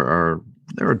graders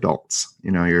they're adults.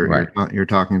 You're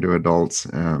talking to adults,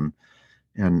 and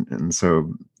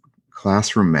so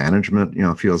classroom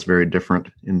management, feels very different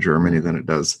in Germany than it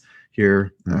does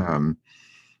here.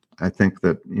 I think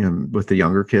that with the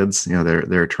younger kids,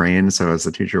 they're trained. So as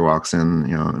the teacher walks in,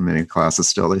 in many classes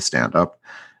still they stand up.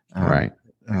 Right.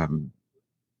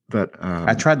 But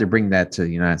I tried to bring that to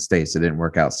the United States. It didn't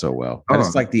work out so well. I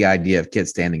just like the idea of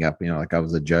kids standing up, like I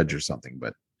was a judge or something.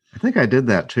 But I think I did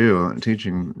that too,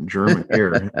 teaching German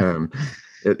here.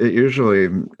 It usually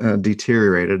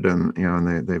deteriorated,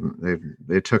 and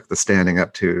they took the standing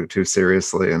up too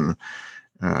seriously, and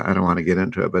I don't want to get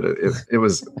into it, but it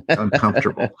was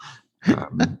uncomfortable.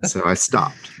 So I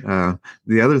stopped.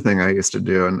 The other thing I used to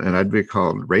do, and I'd be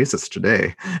called racist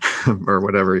today, or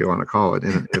whatever you want to call it,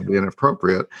 and it'd be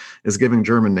inappropriate, is giving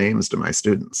German names to my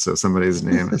students. So somebody's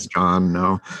name is John.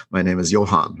 No, my name is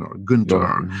Johann or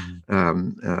Günther,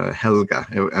 Helga.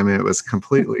 It was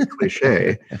completely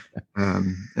cliche.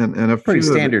 And a pretty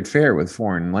standard fare with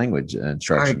foreign language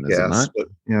instruction, is it not? But,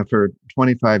 for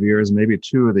 25 years, maybe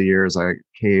 2 of the years, I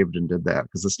caved and did that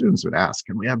because the students would ask,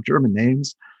 "Can we have German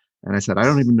names?" And I said, "I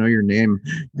don't even know your name,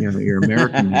 your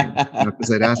American name,"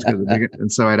 because I'd ask at the beginning.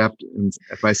 And so I'd have to, and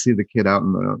if I see the kid out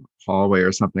in the hallway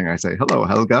or something, I say, "Hello,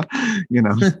 Helga,"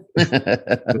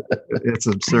 It's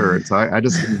absurd. So I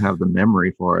just didn't have the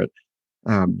memory for it.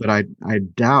 But I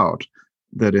doubt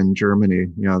that in Germany,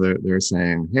 they're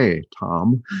saying, "Hey,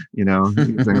 Tom,"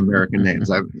 using American names.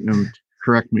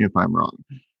 Correct me if I'm wrong.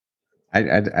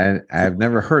 I've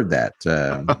never heard that,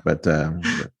 but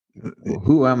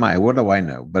who am I? What do I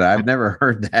know? But I've never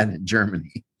heard that in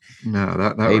Germany. No,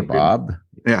 that hey, Bob.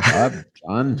 Yeah. Bob,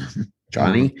 John,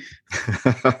 Johnny,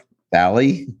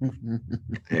 Sally.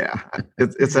 Yeah.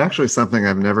 It's actually something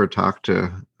I've never talked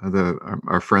to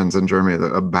our friends in Germany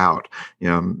about.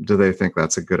 Do they think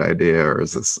that's a good idea, or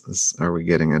are we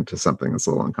getting into something that's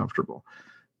a little uncomfortable?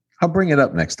 I'll bring it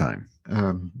up next time.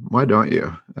 Why don't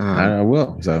you? I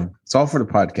will. So it's all for the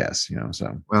podcast,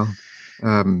 so. Well,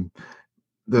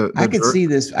 I could see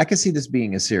this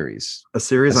being a series. A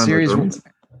series on the Germans?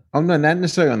 Oh, no, not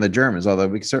necessarily on the Germans, although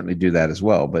we can certainly do that as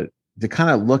well. But to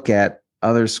kind of look at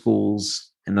other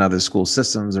schools and other school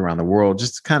systems around the world,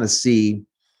 just to kind of see,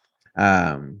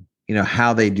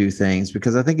 how they do things,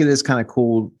 because I think it is kind of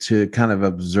cool to kind of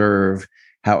observe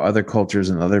how other cultures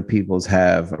and other peoples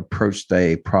have approached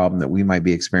a problem that we might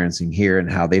be experiencing here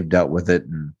and how they've dealt with it.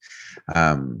 And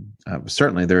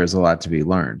certainly there is a lot to be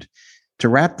learned. To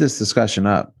wrap this discussion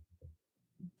up,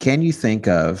 can you think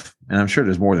of, and I'm sure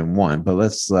there's more than one, but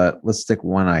let's stick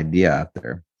one idea out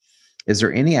there. Is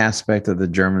there any aspect of the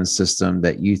German system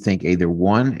that you think either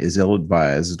one is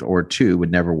ill-advised or two would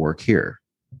never work here?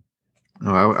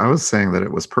 No, I was saying that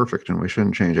it was perfect and we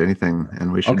shouldn't change anything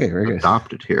and we should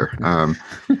adopt it here.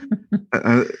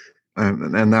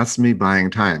 And that's me buying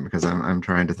time because I'm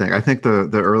trying to think. I think the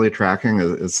early tracking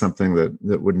is something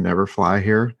that would never fly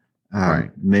here. Right.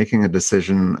 Making a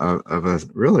decision of a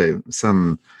really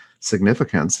some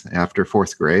significance after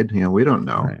 4th grade, we don't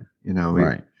know. Right.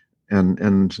 Right.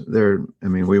 And there,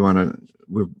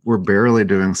 we're barely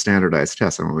doing standardized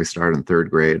tests. I mean, we start in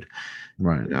 3rd grade.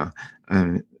 Right.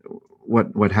 And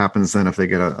what happens then if they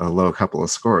get a low couple of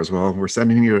scores? Well, we're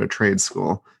sending you to a trade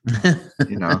school.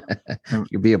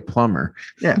 You'd be a plumber.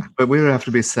 Yeah, but we would have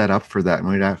to be set up for that, and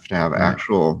we'd have to have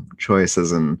actual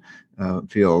choices and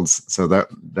fields. So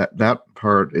that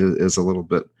part is a little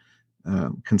bit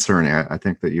concerning. I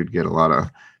think that you'd get a lot of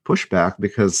pushback,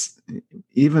 because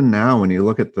even now, when you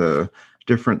look at the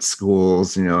different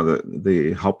schools,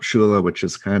 the Hauptschule, which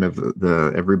is kind of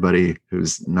the everybody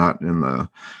who's not in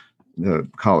the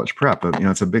college prep, but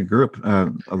it's a big group.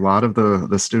 A lot of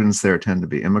the students there tend to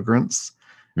be immigrants.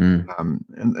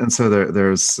 And so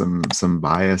there's some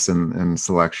bias in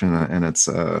selection, and it's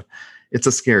a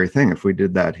scary thing. If we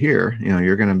did that here,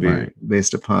 you're going to be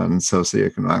based upon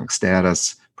socioeconomic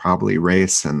status, probably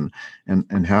race, and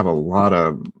have a lot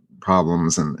of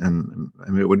problems, and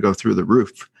it would go through the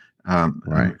roof.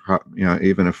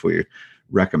 Even if we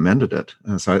recommended it.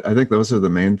 So I think those are the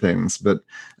main things. But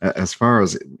as far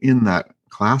as in that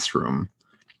classroom,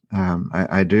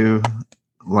 I do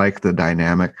like the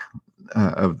dynamic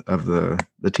of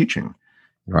the teaching,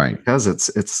 right? Because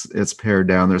it's pared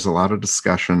down. There's a lot of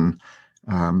discussion,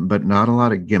 but not a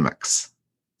lot of gimmicks,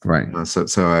 right?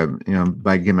 So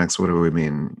by gimmicks, what do we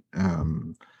mean?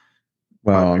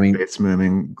 It's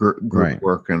moving, group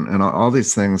work, and all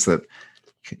these things that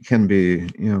can be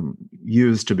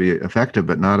used to be effective,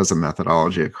 but not as a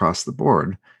methodology across the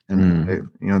board. And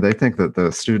they think that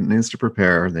the student needs to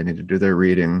prepare, they need to do their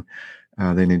reading,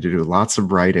 they need to do lots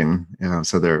of writing,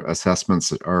 so their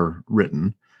assessments are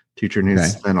written. Teacher needs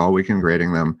to spend all weekend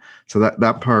grading them. So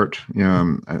that part,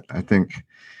 I think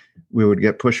we would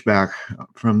get pushback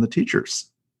from the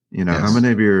teachers. How many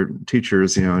of your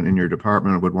teachers, in your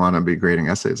department would want to be grading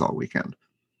essays all weekend?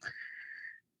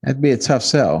 That'd be a tough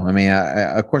sell. I mean,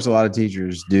 of course, a lot of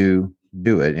teachers do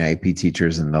it, AP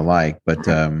teachers and the like. But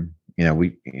I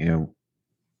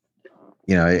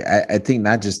think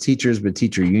not just teachers, but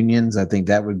teacher unions. I think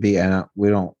that would be. I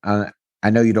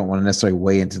know you don't want to necessarily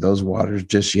weigh into those waters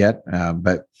just yet,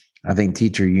 but I think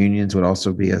teacher unions would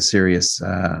also be a serious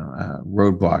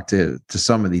roadblock to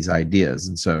some of these ideas.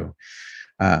 And so,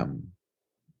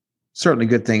 certainly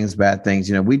good things, bad things.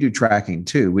 We do tracking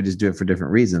too. We just do it for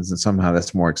different reasons, and somehow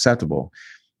that's more acceptable.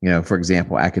 For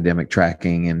example, academic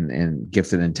tracking and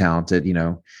gifted and talented.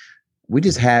 We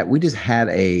just had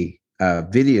a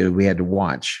video we had to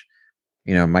watch.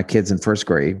 My kids in first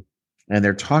grade, and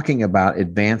they're talking about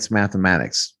advanced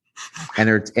mathematics,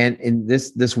 and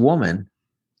this woman,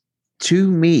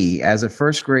 to me as a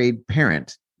first grade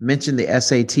parent, mentioned the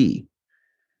SAT.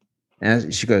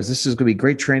 And she goes, "This is going to be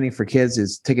great training for kids.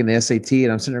 Is taking the SAT."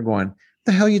 And I'm sitting there going, "What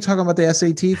the hell are you talking about the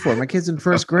SAT for? My kid's in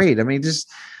first grade." I mean, just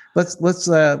let's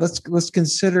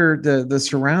consider the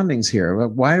surroundings here.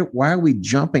 Why are we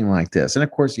jumping like this? And of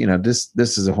course,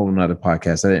 this is a whole nother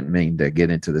podcast. I didn't mean to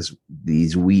get into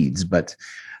these weeds, but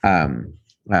the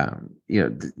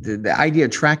idea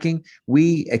of tracking,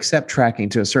 we accept tracking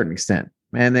to a certain extent,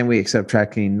 and then we accept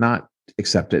tracking, not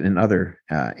accept it in other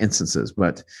instances,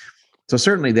 but. So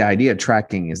certainly the idea of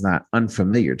tracking is not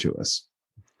unfamiliar to us,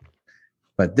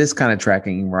 but this kind of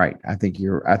tracking, right? I think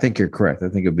you're correct. I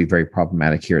think it would be very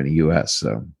problematic here in the U.S.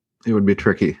 So it would be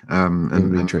tricky. It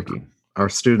would be tricky. Our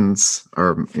students,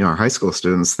 our high school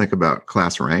students, think about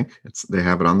class rank. They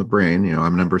have it on the brain.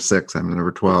 I'm number 6. I'm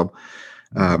number 12.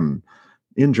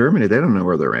 In Germany, they don't know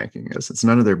where their ranking is. It's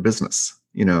none of their business.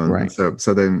 Right.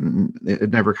 So then it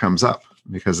never comes up,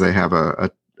 because they have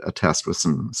a test with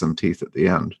some teeth at the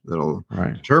end that'll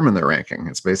determine their ranking.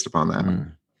 It's based upon that.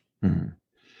 Mm-hmm.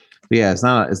 Yeah, it's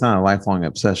not a lifelong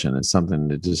obsession. It's something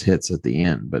that just hits at the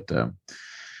end. But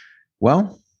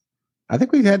I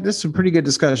think we've had some pretty good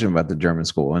discussion about the German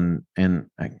school, and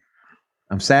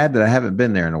I'm sad that I haven't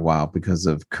been there in a while because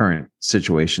of current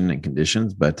situation and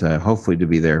conditions. But hopefully to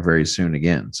be there very soon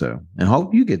again. So, and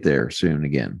hope you get there soon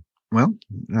again. Well,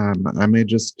 I may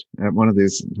just at one of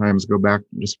these times go back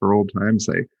just for old time's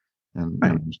sake,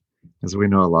 and as we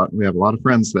know we have a lot of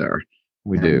friends there.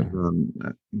 We do.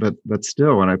 But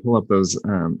still, when I pull up those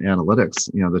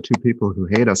analytics, the 2 people who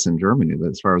hate us in Germany,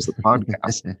 as far as the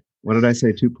podcast, what did I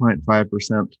say?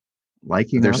 2.5%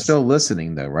 liking. They're us? Still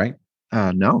listening, though, right?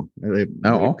 No.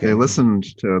 Okay. They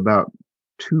listened to about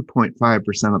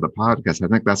 2.5% of the podcast. I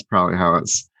think that's probably how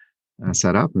it's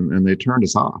set up, and they turned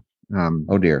us off.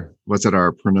 Oh dear. Was it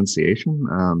our pronunciation?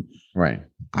 Right.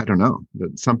 I don't know,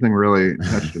 but something really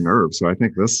touched a nerve. So I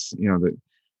think this, the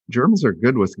Germans are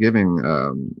good with giving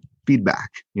feedback,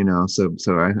 so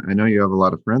I know you have a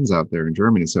lot of friends out there in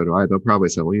Germany. So do I. They'll probably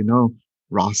say, well,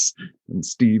 Ross and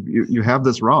Steve, you have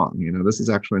this wrong. This is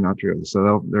actually not true.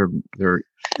 So they're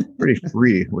pretty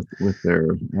free with their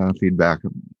feedback,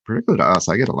 particularly to us.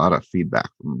 I get a lot of feedback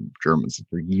from Germans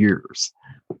for years.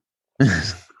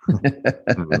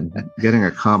 Getting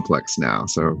a complex now.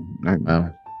 So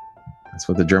That's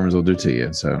what the Germans will do to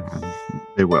you. So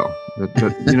They will. But you know,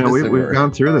 That's the we've word.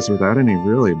 gone through this without any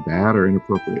really bad or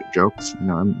inappropriate jokes. You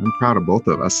know, I'm proud of both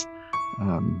of us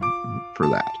for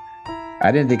that.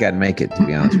 I didn't think I'd make it, to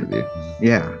be honest with you.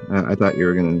 Yeah, I thought you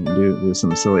were going to do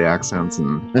some silly accents,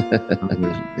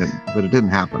 but it didn't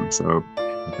happen. So,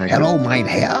 Hello, mein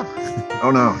Herr. Oh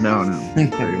no!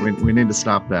 we need to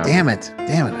stop that. Damn it!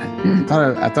 I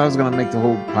thought I was going to make the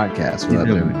whole podcast without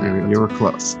doing that. You were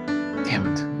close.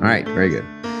 Damn it! All right, very good.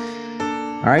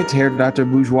 All right, Herr Dr.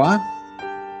 Bourgeois,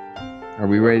 are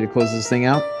we ready to close this thing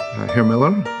out? Herr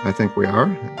Miller, I think we are.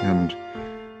 And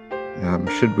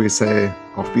should we say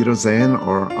Auf Wiedersehen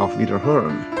or Auf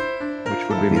Wiederhören? Which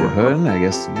would be more? Wiederhören, I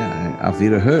guess. Yeah, Auf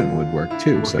Wiederhören would work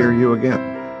too. We'll so hear you again.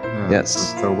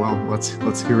 Yes. So well,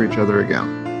 let's hear each other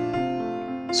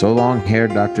again. So long, Herr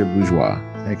Dr. Bourgeois.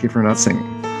 Thank you for not singing.